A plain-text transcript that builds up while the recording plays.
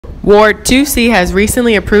Ward 2C has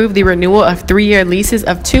recently approved the renewal of 3-year leases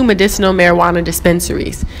of 2 medicinal marijuana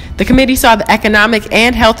dispensaries. The committee saw the economic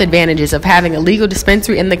and health advantages of having a legal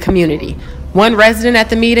dispensary in the community. One resident at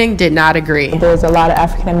the meeting did not agree. There's a lot of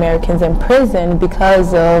African Americans in prison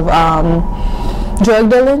because of drug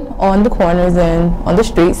dealing on the corners and on the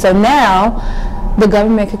streets. So now the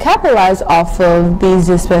government could capitalize off of these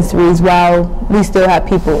dispensaries while we still have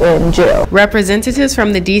people in jail. Representatives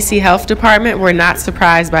from the D.C. Health Department were not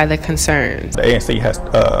surprised by the concerns. The ANC has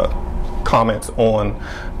comments on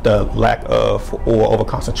the lack of or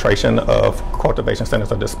over-concentration of cultivation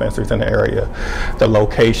centers or dispensaries in the area, the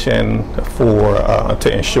location for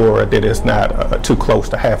to ensure that it's not too close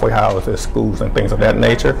to halfway houses, schools, and things of that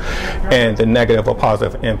nature, and the negative or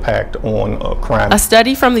positive impact on crime. A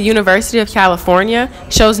study from the University of California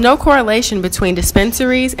shows no correlation between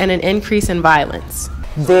dispensaries and an increase in violence.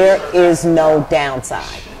 There is no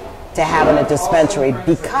downside to having a dispensary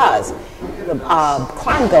because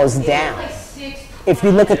crime goes down. If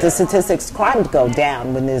you look at the statistics, crime go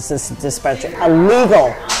down when there's this dispensary, a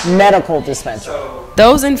legal medical dispensary.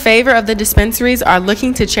 Those in favor of the dispensaries are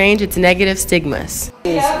looking to change its negative stigmas.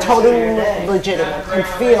 It's totally legitimate and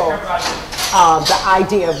feel the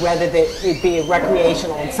idea of whether it be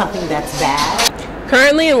recreational and something that's bad.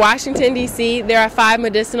 Currently in Washington, D.C., there are 5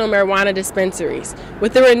 medicinal marijuana dispensaries.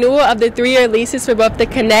 With the renewal of the 3-year leases for both the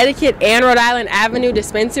Connecticut and Rhode Island Avenue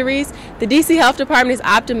dispensaries, the D.C. Health Department is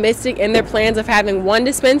optimistic in their plans of having 1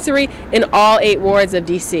 dispensary in all 8 wards of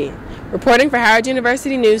D.C. Reporting for Howard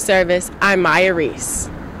University News Service, I'm Maya Reese.